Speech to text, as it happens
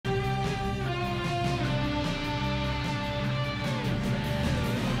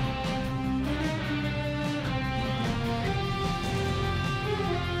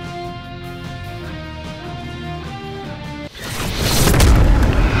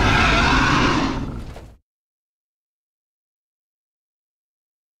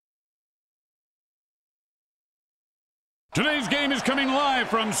Today's game is coming live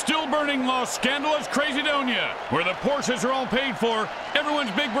from still-burning Los Scandalous, Crazydonia, where the Porsches are all paid for,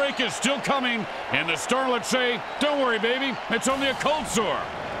 everyone's big break is still coming, and the starlets say, don't worry, baby, it's only a cold sore.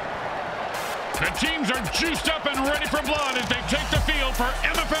 The teams are juiced up and ready for blood as they take the field for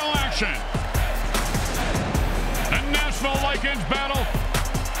MFL action. The Gnashville Lycans battle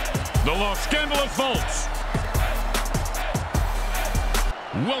the Los Scandalous Volts.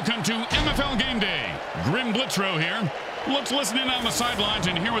 Welcome to MFL Game Day. Grim Blitzrow here. Let's listen in on the sidelines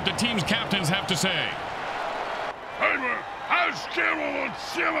and hear what the team's captains have to say.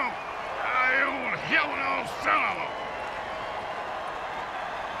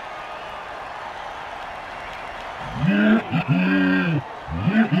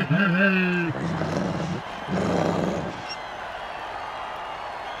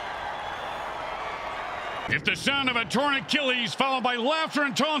 If the sound of a torn Achilles followed by laughter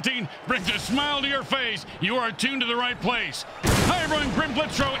and taunting brings a smile to your face, you are tuned to the right place. Hi everyone, Grim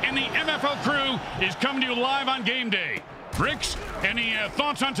Blitzrow and the MFL crew is coming to you live on game day. Bricks, any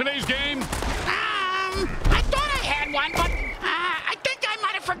thoughts on today's game? I thought I had one, but I think I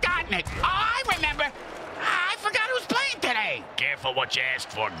might have forgotten it. Oh, I remember. I forgot who's playing today. Careful what you asked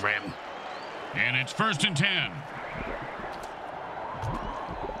for, Grim. And it's 1st and 10.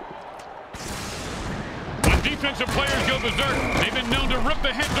 Defensive players go berserk. They've been known to rip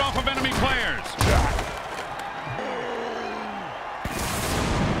the heads off of enemy players.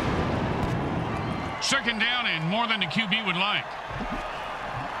 Second down and more than the QB would like.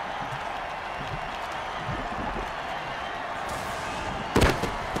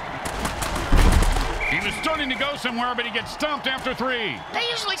 He was starting to go somewhere, but he gets stomped after 3. They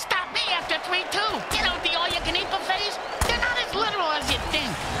usually stop me after 3, too. You know, the all-you-can-eat buffets? They're not as literal as you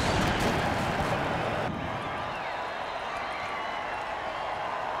think.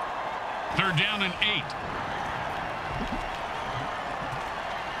 Third down and 8.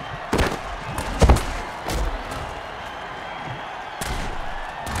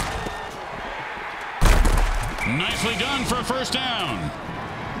 Nicely done for a first down.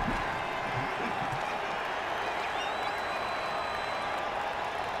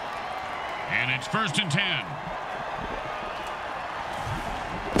 And it's 1st and 10.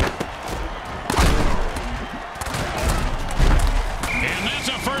 And that's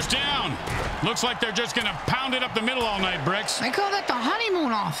a first down. Looks like they're just going to pound it up the middle all night, Bricks. They call that the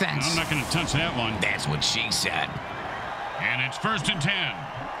honeymoon offense. I'm not going to touch that one. That's what she said. And it's 1st and 10.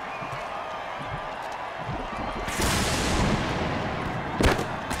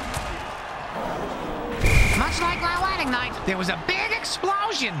 Much like my wedding night, there was a big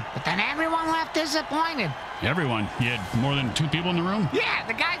explosion, but then everyone left disappointed. Everyone? You had more than 2 people in the room? Yeah,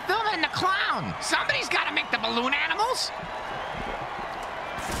 the guy filming the clown. Somebody's got to make the balloon animals.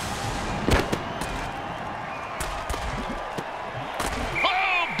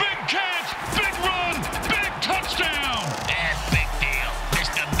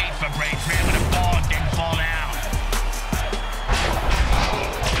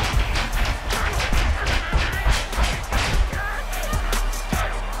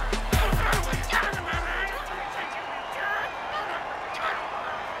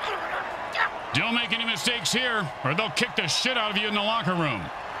 Don't make any mistakes here, or they'll kick the shit out of you in the locker room.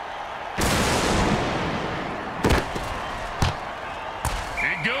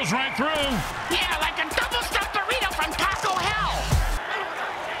 It goes right through. Yeah, like a double-stuffed burrito from Taco Hell.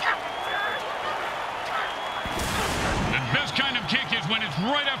 The best kind of kick is when it's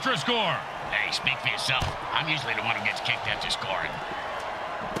right after a score. Hey, speak for yourself. I'm usually the one who gets kicked after scoring.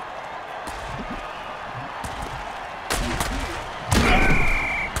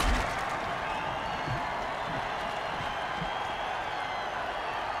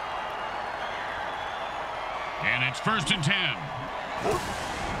 And it's 1st and 10.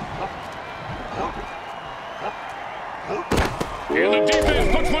 And the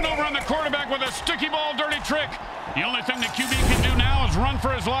defense puts one over on the quarterback with a sticky ball dirty trick. The only thing the QB can do now is run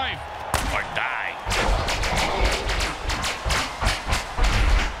for his life. Or die.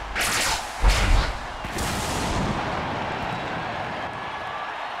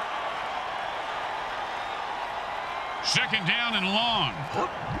 Second down and long.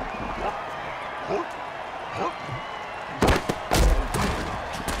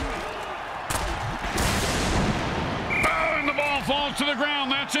 And the ball falls to the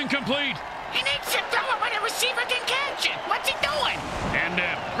ground. That's incomplete. He needs to throw it when the receiver can catch it. What's he doing? And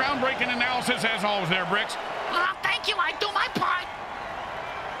groundbreaking analysis as always there, Bricks. Oh, thank you. I do my part.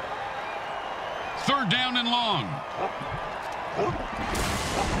 Third down and long.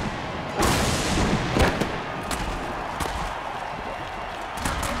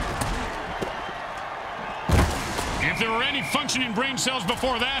 there were any functioning brain cells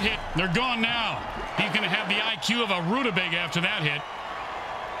before that hit, they're gone now. He's going to have the IQ of a rutabaga after that hit.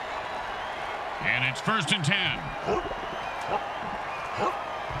 And it's 1st and 10.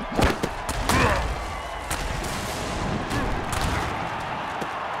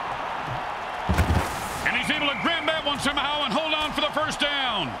 And he's able to grab that one somehow and hold on for the first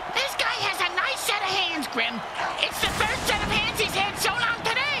down. This guy has a nice set of hands, Grim. It's the third set of hands he's had so long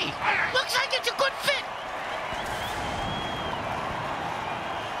today. Looks like it's a good fit.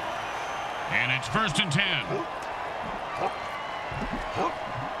 And it's 1st and 10.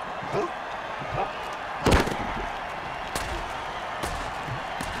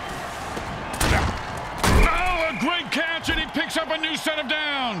 Oh, a great catch, and he picks up a new set of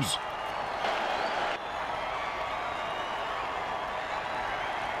downs.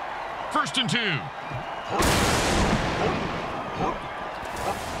 First and 2.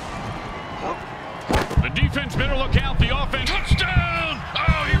 The defense better look out. The offense. Touchdown!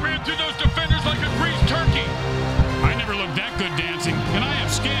 Oh, he ran through those defenders like a greased turkey. I never looked that good dancing, and I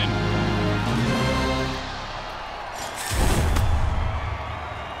have skin.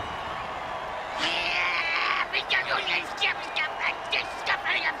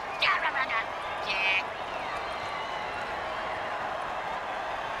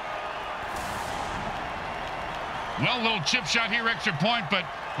 Well, a little chip shot here, extra point, but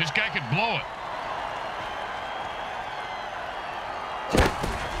this guy could blow it.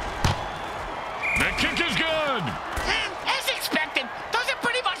 The kick is good. As expected, those are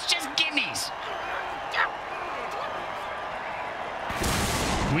pretty much just gimmies.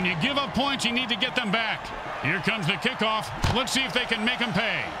 When you give up points, you need to get them back. Here comes the kickoff. Let's see if they can make them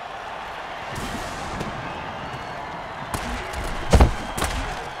pay.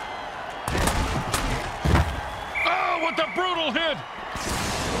 Oh, what a brutal hit.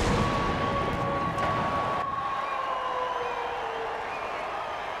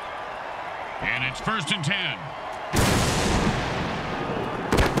 And it's 1st and 10.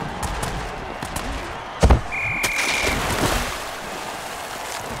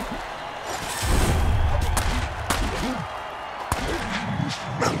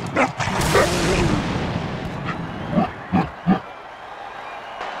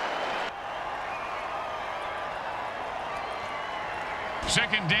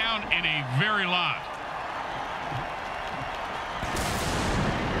 Second down and a very lot.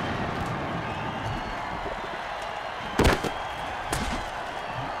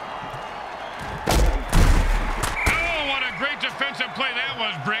 Defensive play that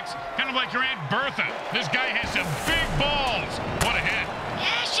was, Bricks. Kind of like your Aunt Bertha. This guy has some big balls. What a hit.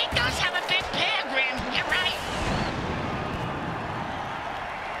 Yeah, she does have a big pair, Grim. You're right.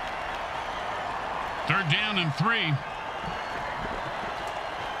 3rd down and 3.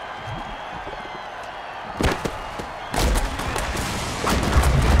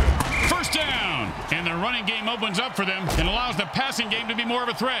 First down. And the running game opens up for them and allows the passing game to be more of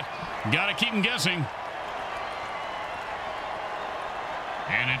a threat. Got to keep them guessing.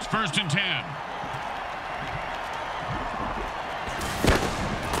 And it's 1st and 10.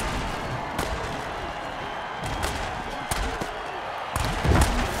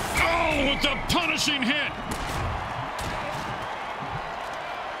 Oh, with the punishing hit.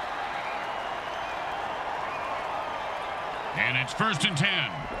 And it's 1st and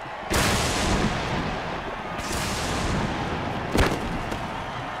 10.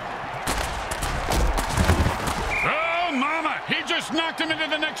 He just knocked him into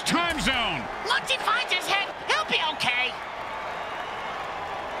the next time zone. Once he finds his head, he'll be okay.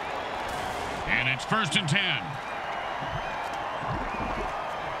 And it's 1st and 10.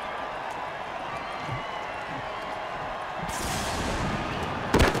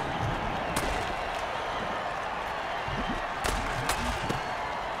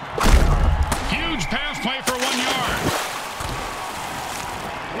 Huge pass play for 1 yard.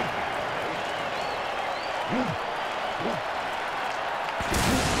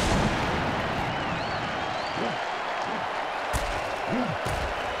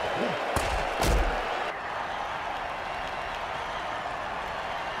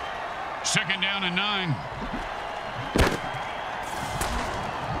 Second down and 9.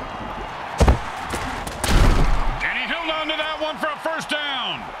 And he held on to that one for a first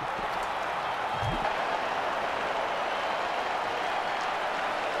down.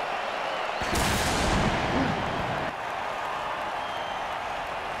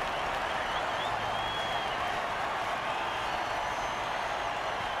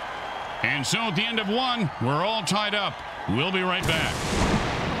 And so at the end of 1, we're all tied up. We'll be right back.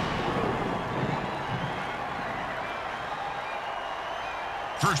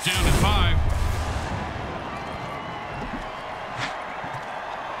 First down and 5.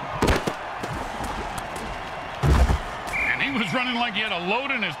 He's running like he had a load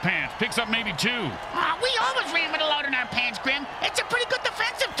in his pants. Picks up maybe 2. We always ran with a load in our pants, Grim. It's a pretty good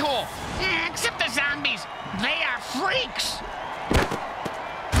defensive tool. Except the zombies. They are freaks.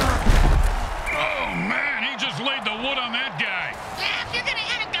 Oh, man, he just laid the wood on that guy. If you're going to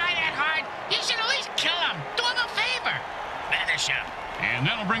hit a guy that hard, you should at least kill him. Do him a favor. Finish him. And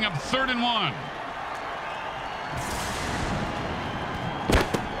that'll bring up 3rd and 1.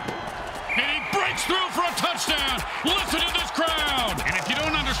 And he breaks through for a touchdown. Listen to this crowd. And if you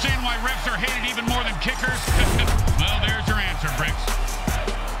don't understand why refs are hated even more than kickers, well, there's your answer, Bricks.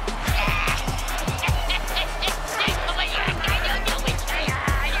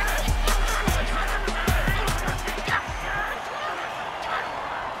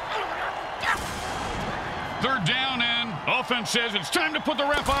 Third down, and offense says it's time to put the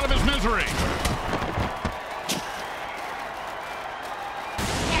ref out of his misery.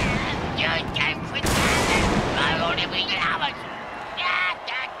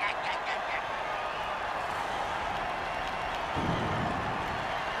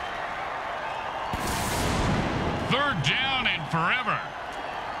 Third down and forever.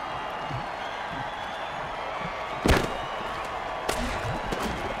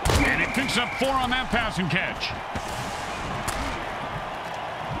 And he picks up 4 on that passing catch.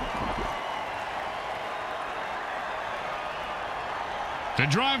 The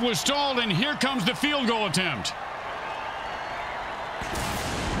drive was stalled, and here comes the field goal attempt.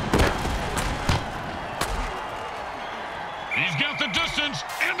 He's got the distance,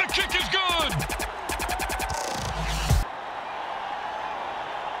 and the kick is good.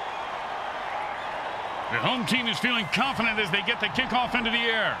 The home team is feeling confident as they get the kickoff into the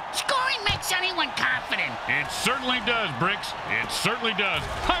air. Scoring makes anyone confident. It certainly does, Bricks. It certainly does.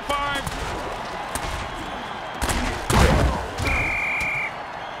 High five.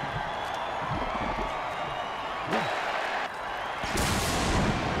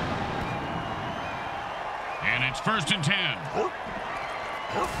 And it's 1st and 10.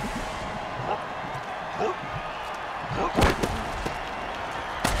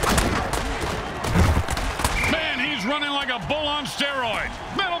 Man, he's running like a bull on steroids.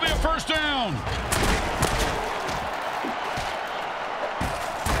 That'll be a 1st down.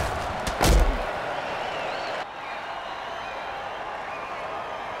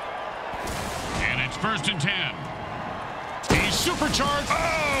 And it's 1st and 10. He's supercharged.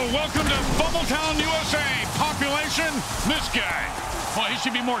 Oh, welcome to Bubbletown, USA. Population, this guy. Well, he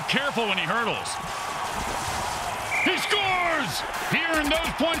should be more careful when he hurdles. He scores! He earned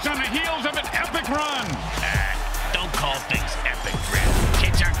those points on the heels of an epic run. Don't call things epic, Grim.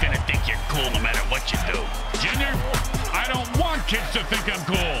 Kids aren't going to think you're cool no matter what you do. Junior, I don't want kids to think I'm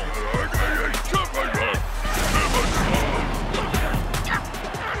cool.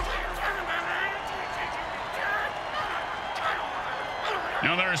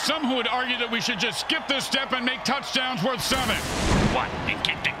 Now, there are some who would argue that we should just skip this step and make touchdowns worth 7. What, and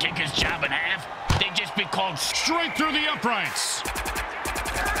kick the kicker's job in half? They'd just be called Straight through the uprights.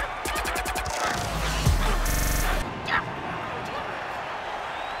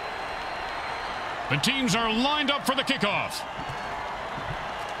 The teams are lined up for the kickoff.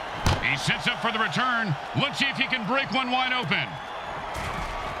 He sets up for the return. Let's see if he can break one wide open.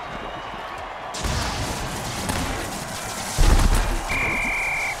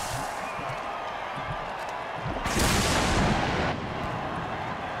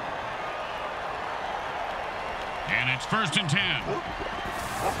 And it's 1st and 10.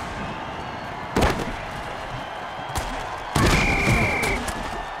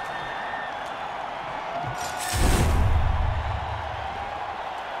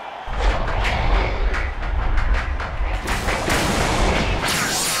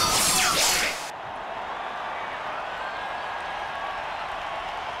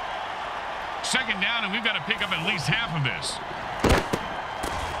 Second down, and we've got to pick up at least half of this.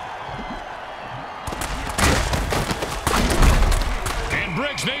 And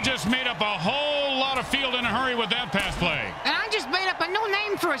Bricks, they just made up a whole lot of field in a hurry with that pass play. And I just made up a new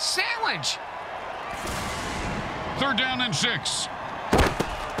name for a sandwich. 3rd down and 6.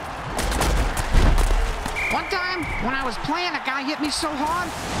 One time, when I was playing, a guy hit me so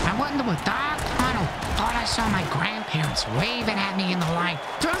hard, I went into a dark tunnel. Thought I saw my grandparents waving at me in the light.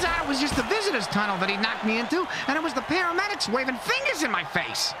 Turns out it was just the visitor's tunnel that he knocked me into, and it was the paramedics waving fingers in my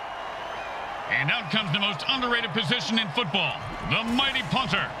face. And out comes the most underrated position in football, the mighty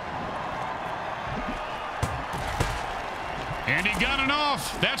punter. And he got it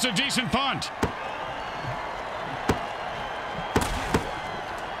off. That's a decent punt.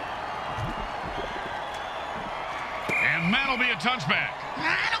 And that'll be a touchback.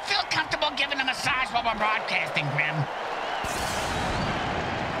 I don't feel comfortable giving a massage while we're broadcasting, Grim.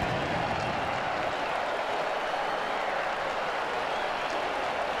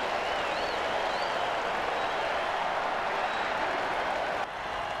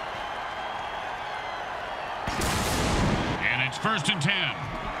 it's 1st and 10.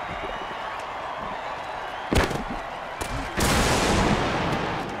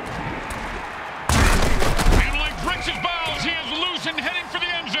 And like breaks his balls, he is loose and heading for the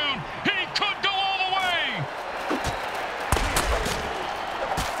end zone. He could go all the way.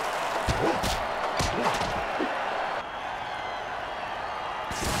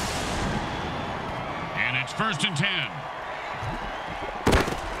 And it's 1st and 10.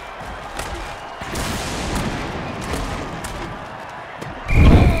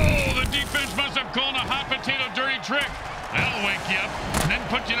 Calling a hot potato dirty trick. That'll wake you up and then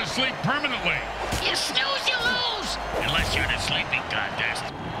put you to sleep permanently. You snooze, you lose. Unless you're in a sleeping contest.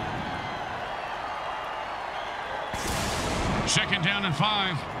 2nd down and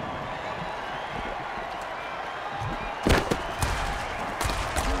 5.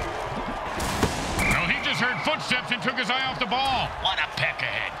 Well, he just heard footsteps and took his eye off the ball. What a peck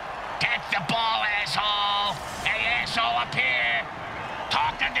ahead. Catch the ball, asshole. Hey, asshole, up here.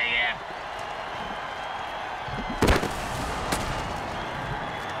 Talking to you.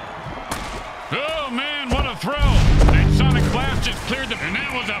 Oh, man, what a throw. That sonic blast just cleared the... And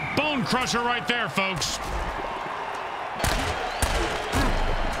that was a bone crusher right there, folks.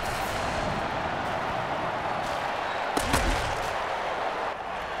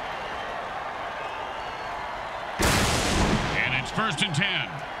 And it's 1st and 10.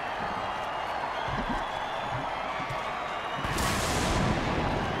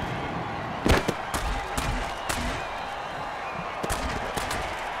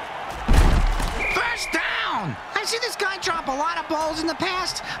 I've seen this guy drop a lot of balls in the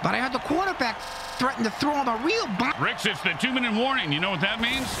past, but I heard the quarterback threaten to throw him a real bomb. Ricks, it's the 2-minute warning. You know what that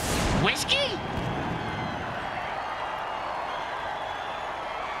means? Whiskey?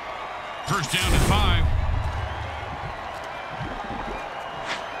 1st down and 5.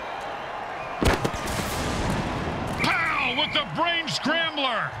 Pow! With the brain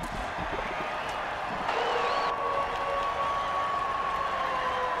scrambler.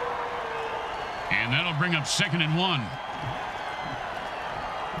 And that'll bring up 2nd and 1.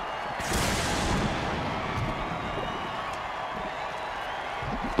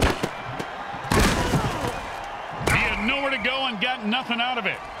 He had nowhere to go and got nothing out of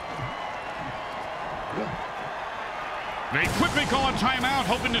it. They quickly call a timeout,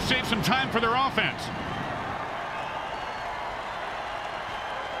 hoping to save some time for their offense.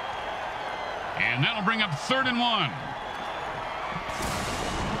 And that'll bring up 3rd and 1.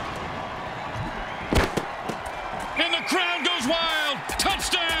 And the crowd goes wild.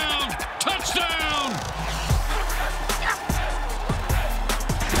 Touchdown! Touchdown!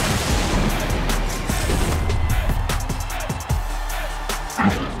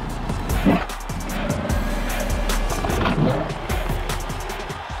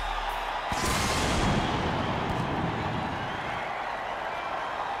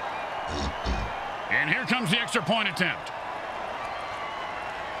 And here comes the extra point attempt.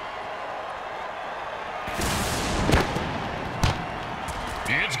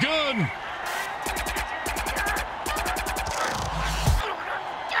 It's good.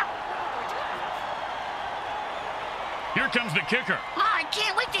 Here comes the kicker. Oh, I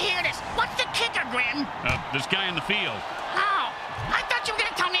can't wait to hear this. What's the kicker, Grim? This guy in the field. Oh, I thought you were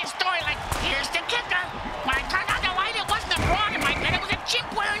going to tell me a story like, here's the kicker. When I turned on the light, it wasn't a frog in my bed. It was a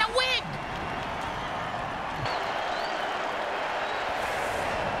chimp wearing a wig.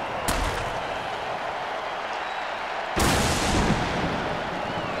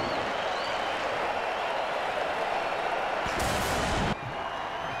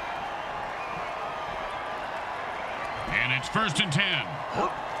 And it's 1st and 10.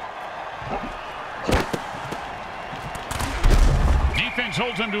 Defense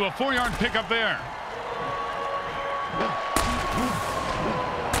holds him to a 4-yard pickup there.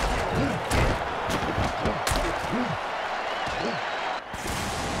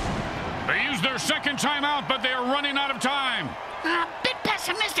 They use their 2nd timeout, but they are running out of time. A bit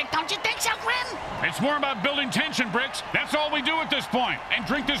pessimistic, don't you think so, Grim? It's more about building tension, Bricks. That's all we do at this point. And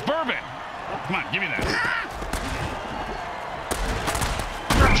drink this bourbon. Come on, give me that.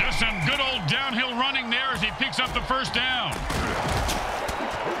 Just some good old downhill running there as he picks up the 1st down.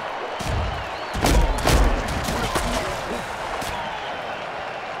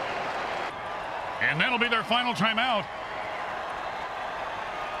 And that'll be their final timeout.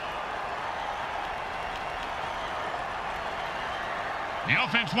 The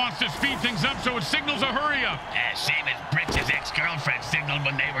offense wants to speed things up, so it signals a hurry up. Yeah, same as Bricks' ex-girlfriend signaled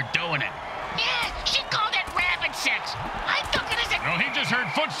when they were doing it. Yeah, she called it rabbit sex. I took it as a... No, he just heard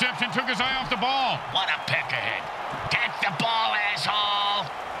footsteps and took his eye off the ball. What a peck ahead. Catch the ball,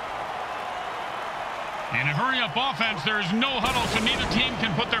 asshole. In a hurry-up offense, there is no huddle, so neither team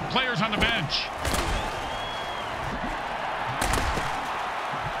can put their players on the bench.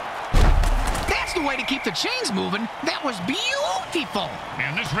 That's the way to keep the chains moving. That was beautiful.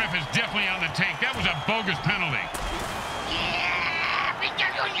 And this ref is definitely on the take. That was a bogus penalty.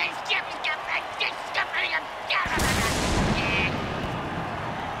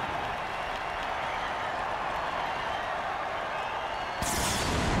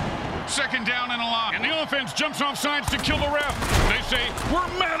 Second down and a lot. And the offense jumps off sides to kill the ref. They say, we're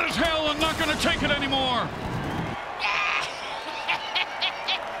mad as hell and not going to take it anymore.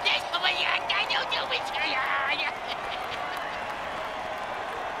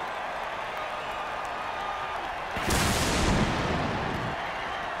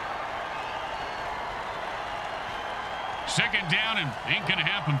 Second down and ain't going to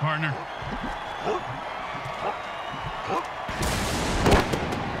happen, partner.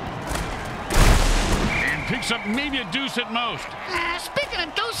 Picks up maybe a deuce at most. Speaking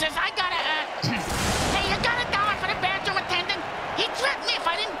of deuces, I got hey, you got $1 for the bathroom attendant? He threatened me if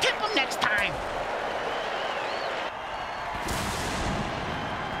I didn't tip him next time.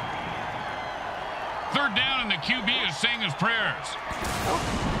 Third down and the QB is saying his prayers.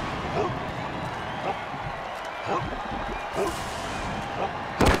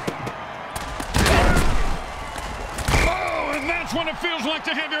 That's what it feels like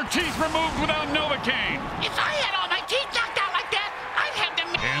to have your teeth removed without Novocaine. If I had all my teeth knocked out like that, I'd have them.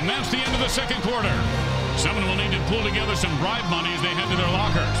 And that's the end of the second quarter. Someone will need to pull together some bribe money as they head to their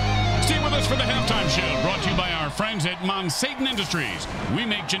lockers. Stay with us for the halftime show, brought to you by our friends at Monsatan Industries. We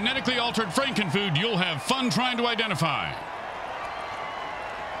make genetically altered frankenfood you'll have fun trying to identify.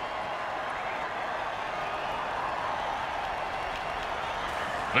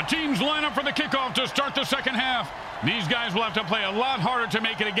 The teams line up for the kickoff to start the second half. These guys will have to play a lot harder to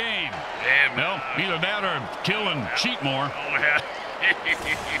make it a game. Yeah, well, either that or kill and cheat more. Oh, yeah.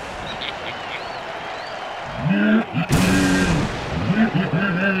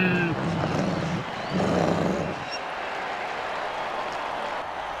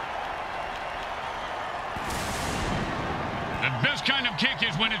 The best kind of kick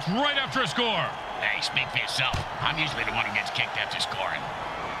is when it's right after a score. Hey, speak for yourself. I'm usually the one who gets kicked after scoring.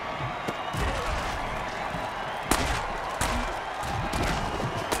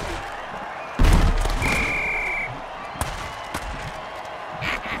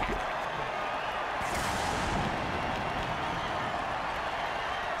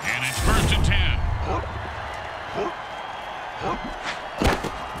 And it's 1st and 10.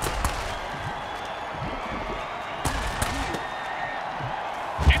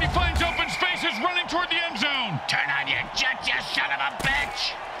 And he finds open spaces running toward the end zone. Turn on your jet, you son of a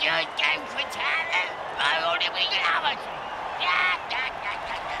bitch! You game for talent! I only be hours!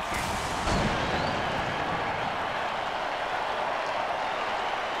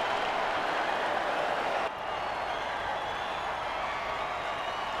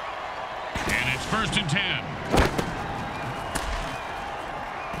 And it's 1st and 10.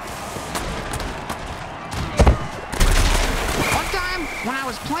 One time, when I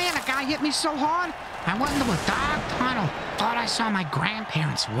was playing, a guy hit me so hard, I went into a dark tunnel. Thought I saw my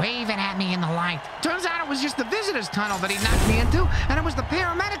grandparents waving at me in the light. Turns out it was just the visitor's tunnel that he knocked me into, and it was the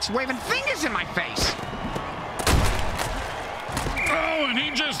paramedics waving fingers in my face. Oh, and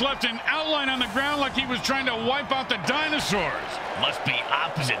he just left an outline on the ground like he was trying to wipe out the dinosaurs. Must be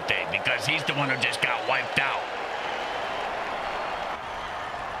opposite day, because he's the one who just got wiped out.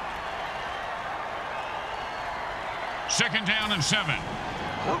 Second down and 7.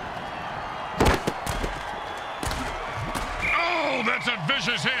 Oh, that's a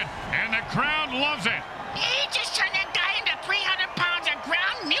vicious hit, and the crowd loves it. He just turned that guy into 300 pounds of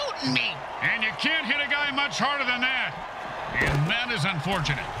ground mutant meat. And you can't hit a guy much harder than that. And that is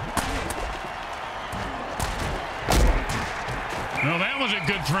unfortunate. Well, that was a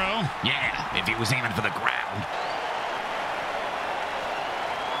good throw. Yeah, if he was aiming for the ground.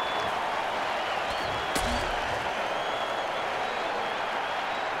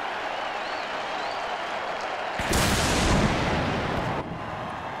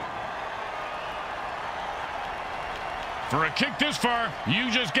 For a kick this far, you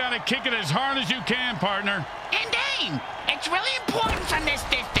just got to kick it as hard as you can, partner. And aim. It's really important from this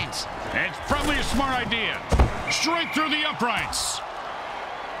distance. It's probably a smart idea. Straight through the uprights.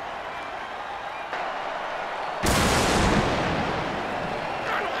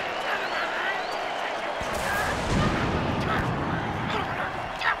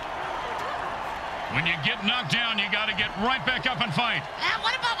 When you get knocked down, you got to get right back up and fight.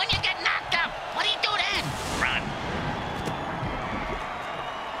 What about when you get knocked out? What do you do then? Run.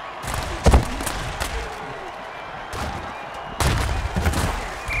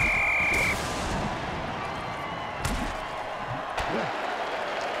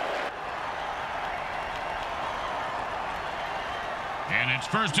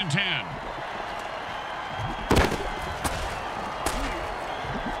 first and 10.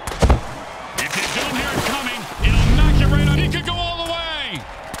 If you don't hear it coming, it'll knock you right on. He could go all the way.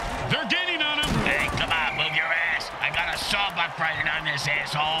 They're gaining on him. Hey, come on, move your ass. I got a sawbuck riding on this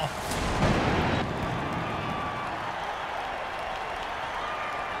asshole.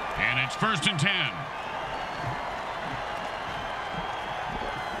 And it's first and 10.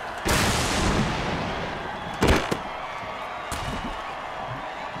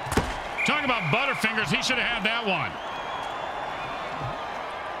 Talk about butterfingers. He should have had that one.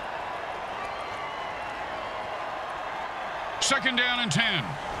 Second down and 10.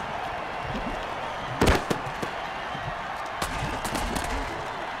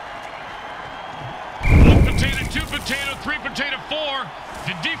 One potato, two potato, three potato, four.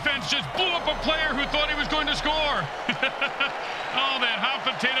 The defense just blew up a player who thought he was going to score. Oh, that hot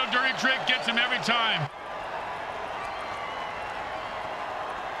potato dirty trick gets him every time.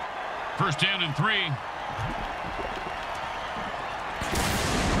 First down and 3.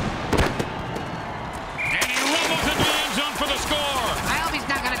 And he rumbles into the end zone for the score. I hope he's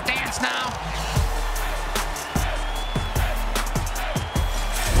not going to dance now.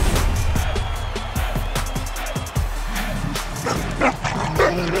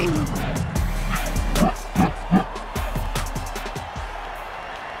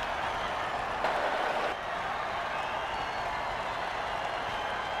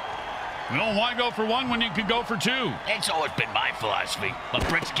 Well, why go for one when you could go for two? It's always been my philosophy, but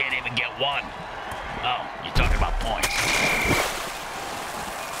Brits can't even get one. Oh, you're talking about points.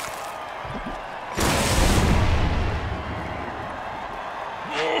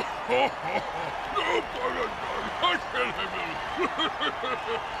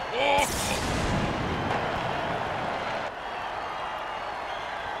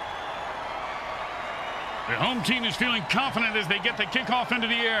 The home team is feeling confident as they get the kickoff into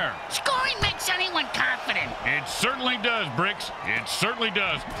the air. Scoring makes anyone confident. It certainly does, Bricks. It certainly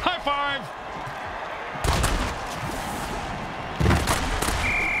does. High five.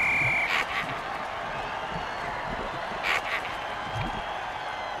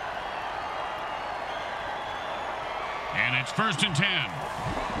 And it's first and 10.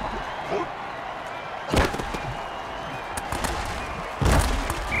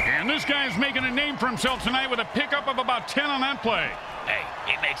 And this guy's making a name for himself tonight with a pickup of about 10 on that play. Hey,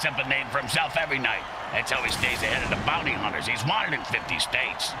 he makes up a name for himself every night. That's how he stays ahead of the bounty hunters. He's wanted in 50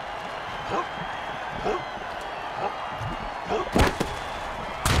 states.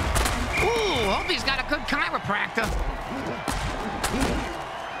 Ooh, hope he's got a good chiropractor.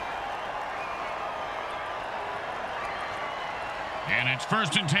 And it's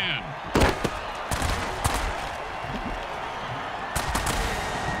first and 10.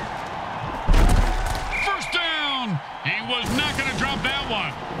 He was not going to drop that one.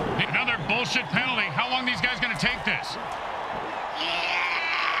 Another bullshit penalty. How long are these guys going to take this?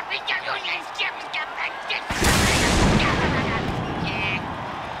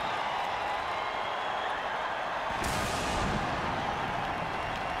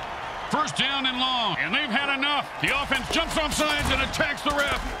 First down and long, and they've had enough. The offense jumps off sides and attacks the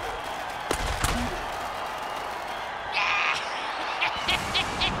ref.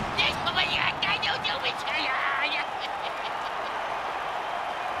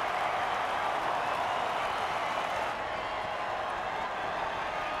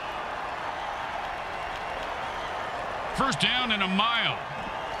 First down and a mile.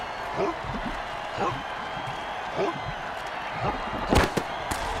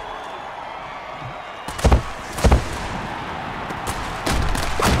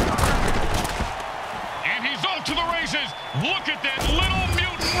 And he's off to the races. Look at that little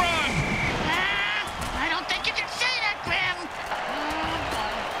mutant run. I don't think you can say that, Grim.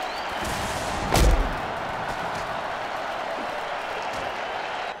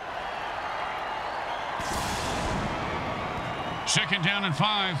 Second down and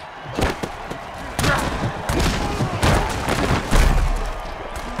 5.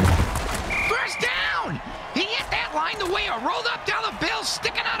 First down! He hit that line the way a rolled up dollar bill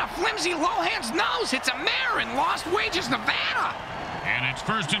sticking out of flimsy Lohan's nose. It's a mare in Lost Wages, Nevada. And it's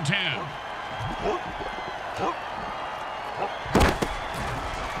first and 10.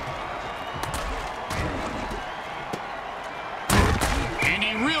 And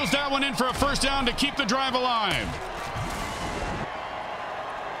he reels that one in for a first down to keep the drive alive.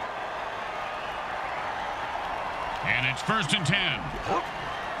 And it's first and 10.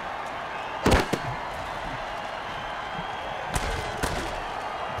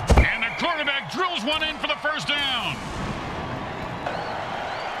 And the quarterback drills one in for the first down.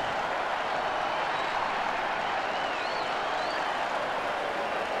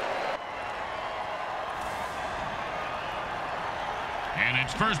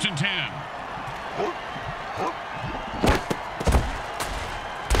 it's 1st and 10.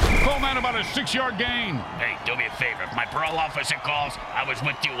 Call that about a 6-yard gain. Hey, do me a favor. If my parole officer calls, I was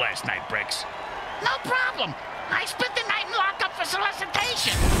with you last night, Bricks. No problem. I spent the night in lockup for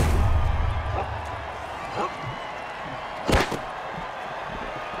solicitation.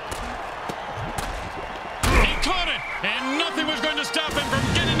 He caught it, and nothing was going to stop him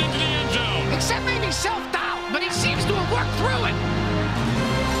from getting into the end zone. Except maybe self-doubt, but he seems to have worked through it.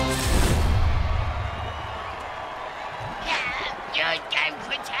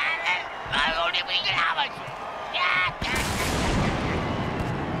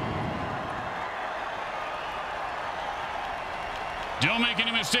 Don't make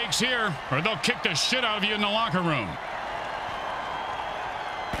any mistakes here, or they'll kick the shit out of you in the locker room.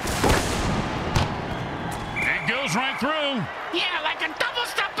 It goes right through. Yeah, like a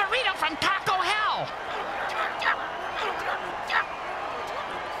double-stuffed burrito from Taco Hell.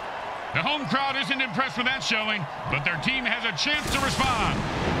 The home crowd isn't impressed with that showing, but their team has a chance to respond.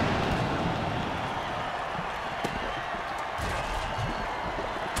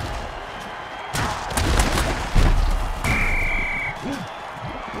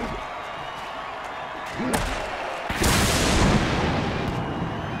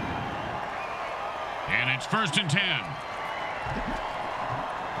 And it's 1st and 10.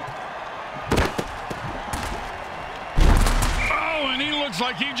 Oh, and he looks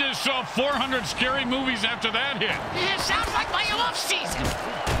like he just saw 400 scary movies after that hit. Yeah, sounds like my off season.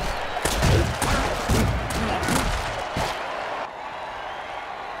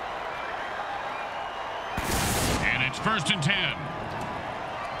 And it's 1st and 10.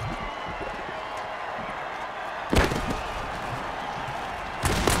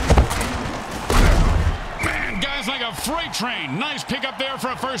 Man, guys like a freight train. Nice pickup there for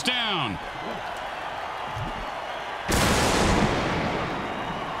a 1st down.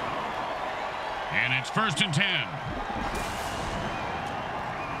 And it's 1st and 10.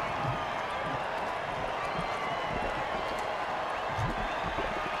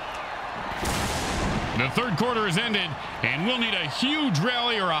 The 3rd quarter has ended, and we'll need a huge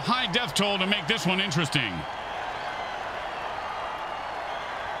rally or a high death toll to make this one interesting.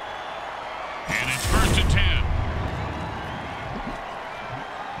 And it's 1st and 10.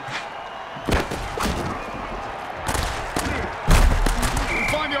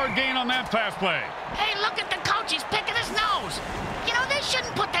 Five-yard gain on that pass play. Hey, look at the coach. He's picking his nose. You know, they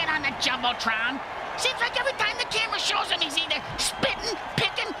shouldn't put that on the Jumbotron. Seems like every time the camera shows him, he's either spitting,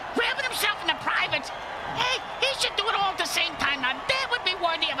 picking, grabbing himself in the privates. Hey, he should do it all at the same time. Now, that would be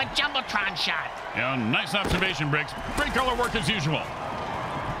worthy of a Jumbotron shot. Yeah, nice observation, Bricks. Great color work as usual.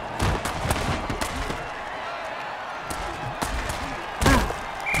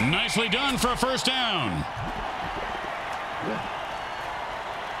 Nicely done for a 1st down.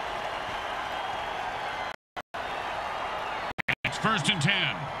 It's 1st and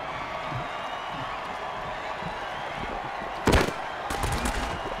 10.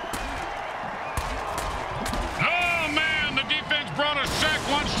 Oh, man, the defense brought a sack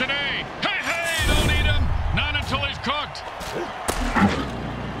lunch today. Hey, hey, don't eat him. Not until he's cooked.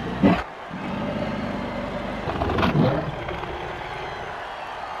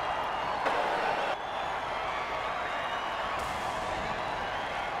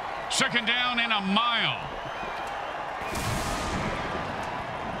 Second down and a mile.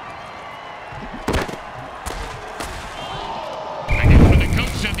 I guess when the coach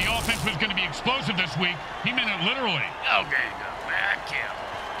said the offense was going to be explosive this week, he meant it literally. Okay, Kim.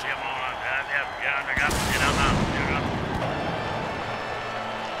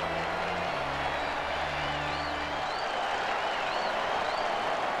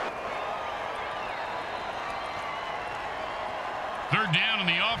 Third down, and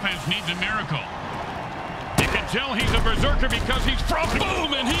the offense needs a miracle. You can tell he's a berserker because he's frozen.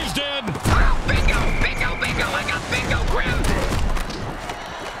 Boom, and he's dead. Oh, bingo, bingo, bingo. I got bingo grim.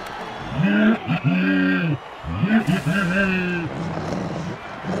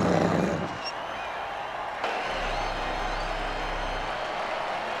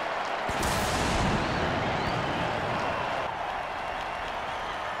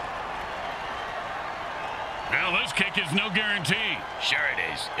 Well, this kick is no guarantee. Sure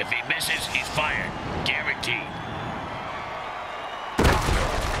it is. If he misses, he's fired. Guaranteed.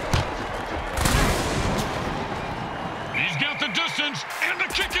 He's got the distance, and the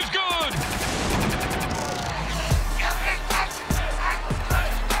kick is good.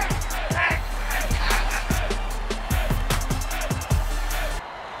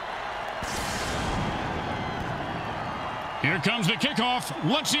 Here comes the kickoff.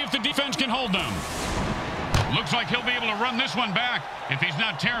 Let's see if the defense can hold them. Looks like he'll be able to run this one back if he's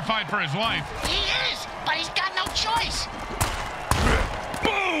not terrified for his life. He is, but he's got no choice.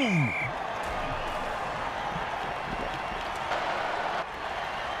 Boom!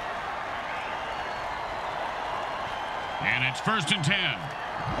 And it's 1st and 10.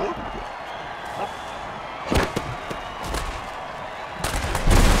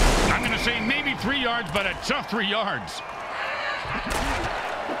 I'm going to say maybe 3 yards, but a tough 3 yards.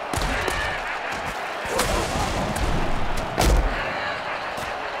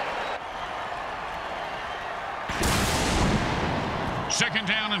 Second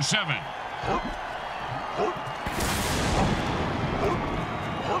down and 7.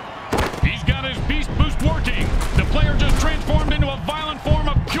 He's got his beast boost working. The player just transformed into a violent form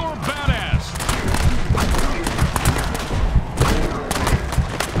of pure badass.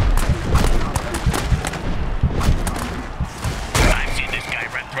 I've seen this guy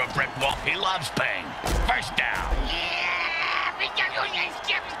run through a brick wall. He loves pain. First down. Yeah.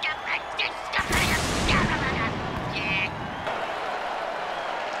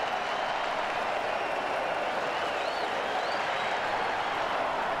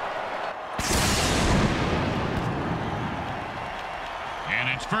 And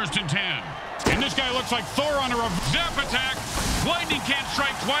it's 1st and 10. And this guy looks like Thor on a zap attack. Lightning can't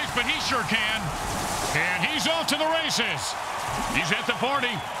strike twice, but he sure can. And he's off to the races. He's at the 40.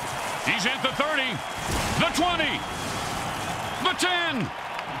 He's at the 30. The 20. The 10.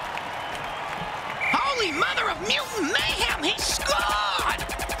 Holy mother of mutant mayhem, he scored!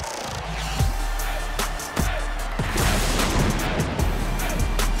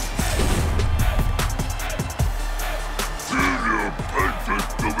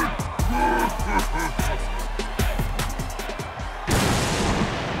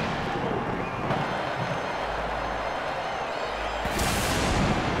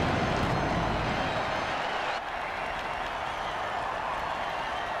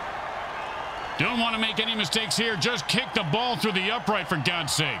 Don't want to make any mistakes here. Just kick the ball through the upright, for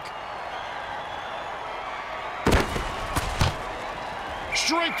God's sake.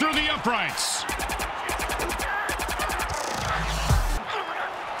 Straight through the uprights.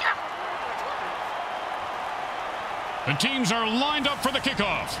 The teams are lined up for the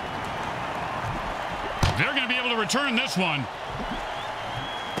kickoff. They're going to be able to return this one.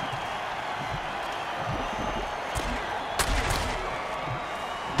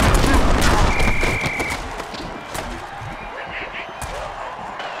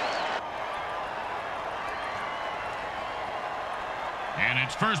 And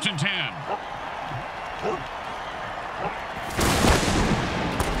it's 1st and 10.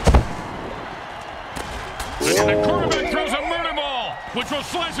 And the quarterback throws a murder ball, which will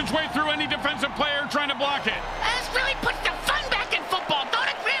slice its way through any defensive player trying to block it. This really puts the fun back in football, don't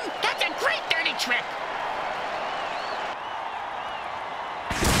it, Grim? That's a great dirty trick.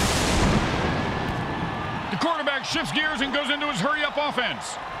 The quarterback shifts gears and goes into his hurry-up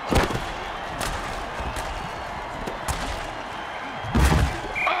offense.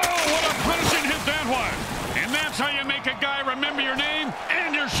 And that's how you make a guy remember your name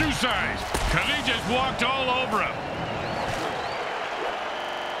and your shoe size, because he just walked all over him.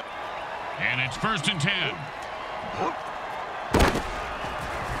 And it's 1st and 10.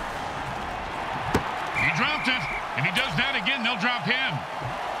 He dropped it. If he does that again, they'll drop him.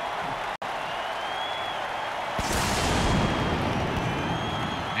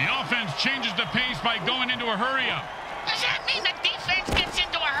 The offense changes the pace by going into a hurry-up. Does that mean the defense gets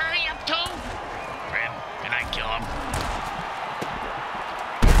into a hurry-up, too? Can I kill him?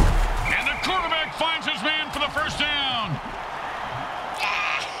 And the quarterback finds his man for the 1st down.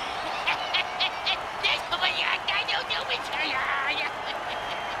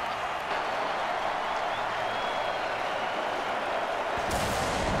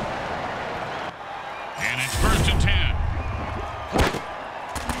 And it's 1st and 10.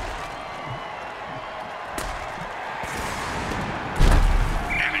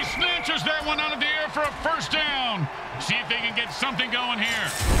 And he snatches that one out of the air for a 1st down. See if they can get something going here.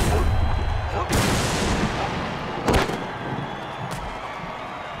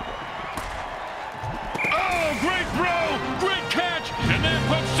 Oh, great throw, great catch, and that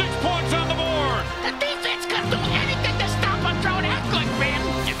puts 6 points on the board. The defense can do anything to stop a throw that good, Grim.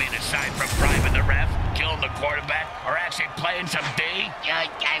 You mean aside from bribing the ref, killing the quarterback, or actually playing some D?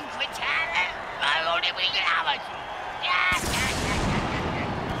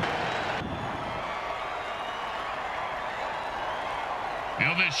 You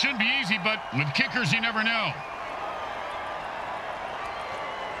know, this should be easy, but with kickers, you never know.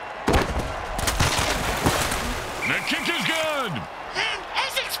 The kick is good.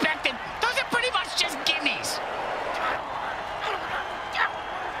 As expected, those are pretty much just gimmies.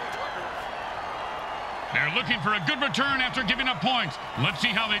 They're looking for a good return after giving up points. Let's see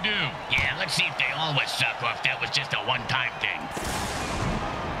how they do. Yeah, let's see if they always suck or if that was just a one-time thing.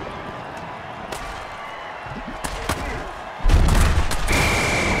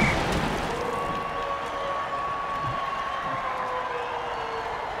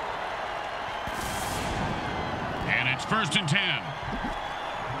 And it's 1st and 10.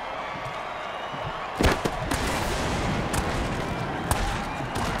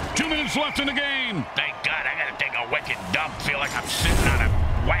 Left in the game. Thank God, I gotta take a wicked dump. Feel like I'm sitting on a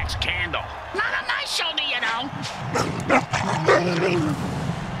wax candle. Not on my shoulder, you know.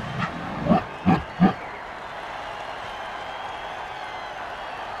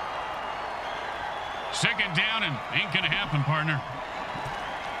 Second down and ain't gonna happen, partner.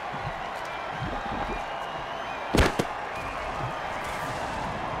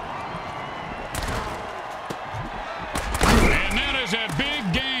 And that is a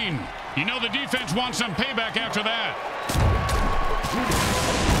big gain. You know the defense wants some payback after that.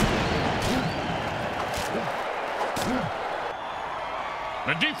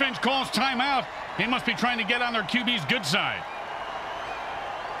 The defense calls timeout. They must be trying to get on their QB's good side.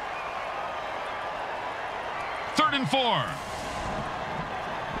 3rd and 4.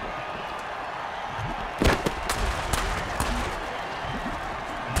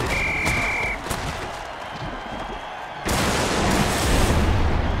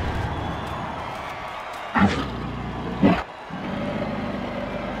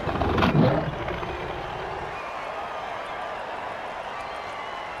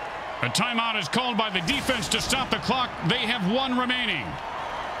 A timeout is called by the defense to stop the clock. They have 1 remaining.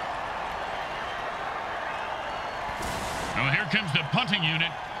 Well, here comes the punting unit.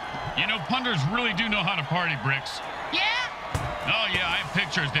 You know, punters really do know how to party, Bricks. Yeah? Oh, yeah, I have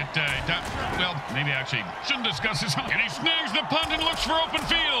pictures that, well, maybe I actually shouldn't discuss this. And he snags the punt and looks for open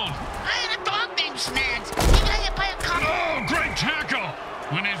field. I had a dog named Snags. He got hit by a car. Oh, great tackle.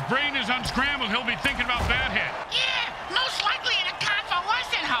 When his brain is unscrambled, he'll be thinking about that hit. Yeah, most likely in a car for worse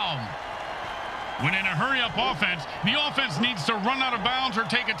at home. When in a hurry-up offense, the offense needs to run out of bounds or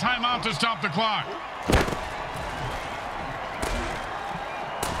take a timeout to stop the clock.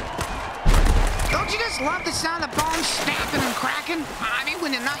 Don't you just love the sound of bones snapping and cracking? I mean,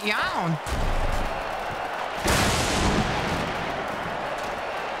 when they're not your own.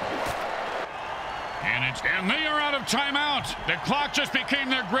 And they are out of timeout. The clock just became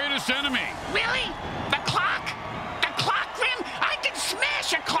their greatest enemy. Really? The clock? The clock, Grim? I can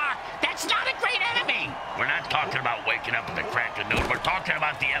smash a clock. That's not a great enemy. We're not talking about waking up at the crack of noon. We're talking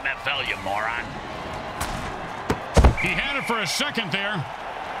about the MFL, you moron. He had it for a second there.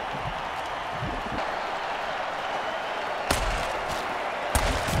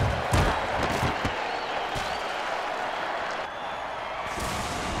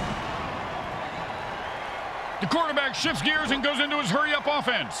 The quarterback shifts gears and goes into his hurry-up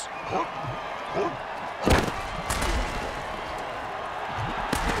offense.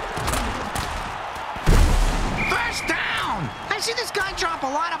 First down! I've seen this guy drop a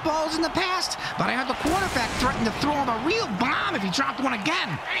lot of balls in the past, but I heard the quarterback threaten to throw him a real bomb if he dropped one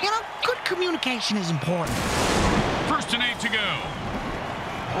again. You know, good communication is important. 1st and 8 to go.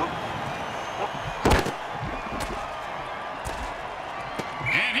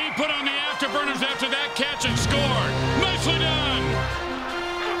 And he put on the afterburners after that catch and scored. Nicely done.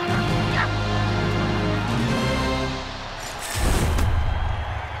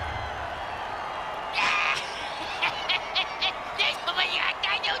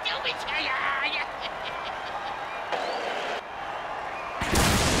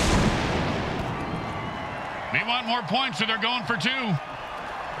 They want more points, so they're going for 2. And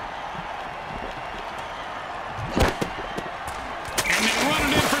they run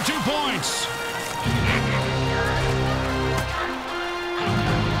it in for 2 points.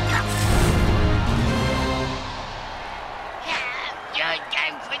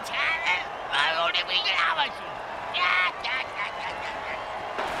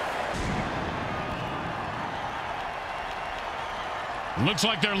 Looks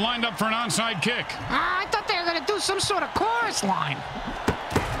like they're lined up for an onside kick. I thought they were going to do some sort of chorus line.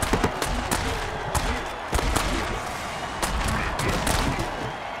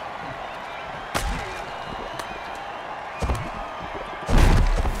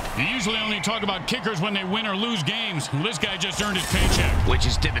 You usually only talk about kickers when they win or lose games. This guy just earned his paycheck. Which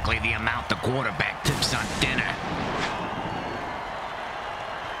is typically the amount the quarterback tips on dinner.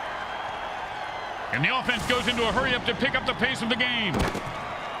 And the offense goes into a hurry-up to pick up the pace of the game.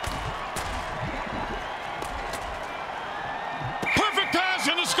 Perfect pass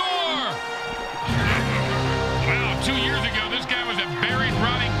and the score! Wow, 2 years ago, this guy was a buried,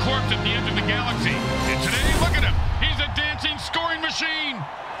 rotting corpse at the edge of the galaxy. And today, look at him. He's a dancing, scoring machine.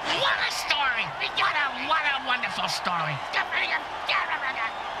 What a story! What a wonderful story. Yeah.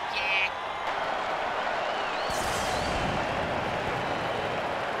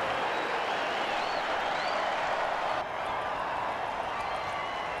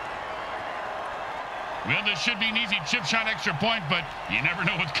 Well, this should be an easy chip shot extra point, but you never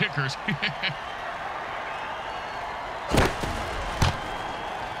know with kickers.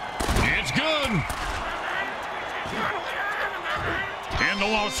 It's good. And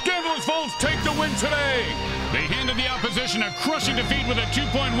the Scandalous Volts take the win today. They handed the opposition a crushing defeat with a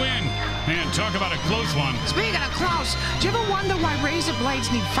 2-point win. Man, talk about a close one. Speaking of close, do you ever wonder why razor blades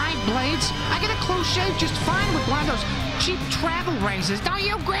need 5 blades? I get a close shave just fine with one of those cheap travel razors, don't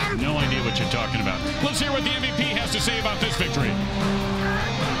you, Grim? No idea what you're talking about. Let's hear what the MVP has to say about this victory.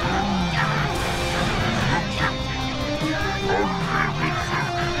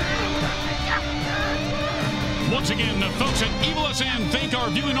 Once again, the folks at Evil SN thank our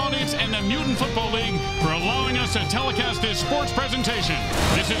viewing audience and the Mutant Football League for allowing us to telecast this sports presentation.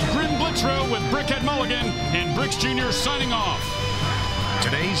 This is Grim Blitzrow with Brickhead Mulligan and Bricks Jr. signing off.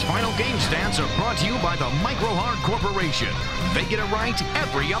 Today's final game stats are brought to you by the Micro Hard Corporation. They get it right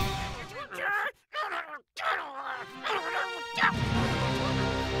every up.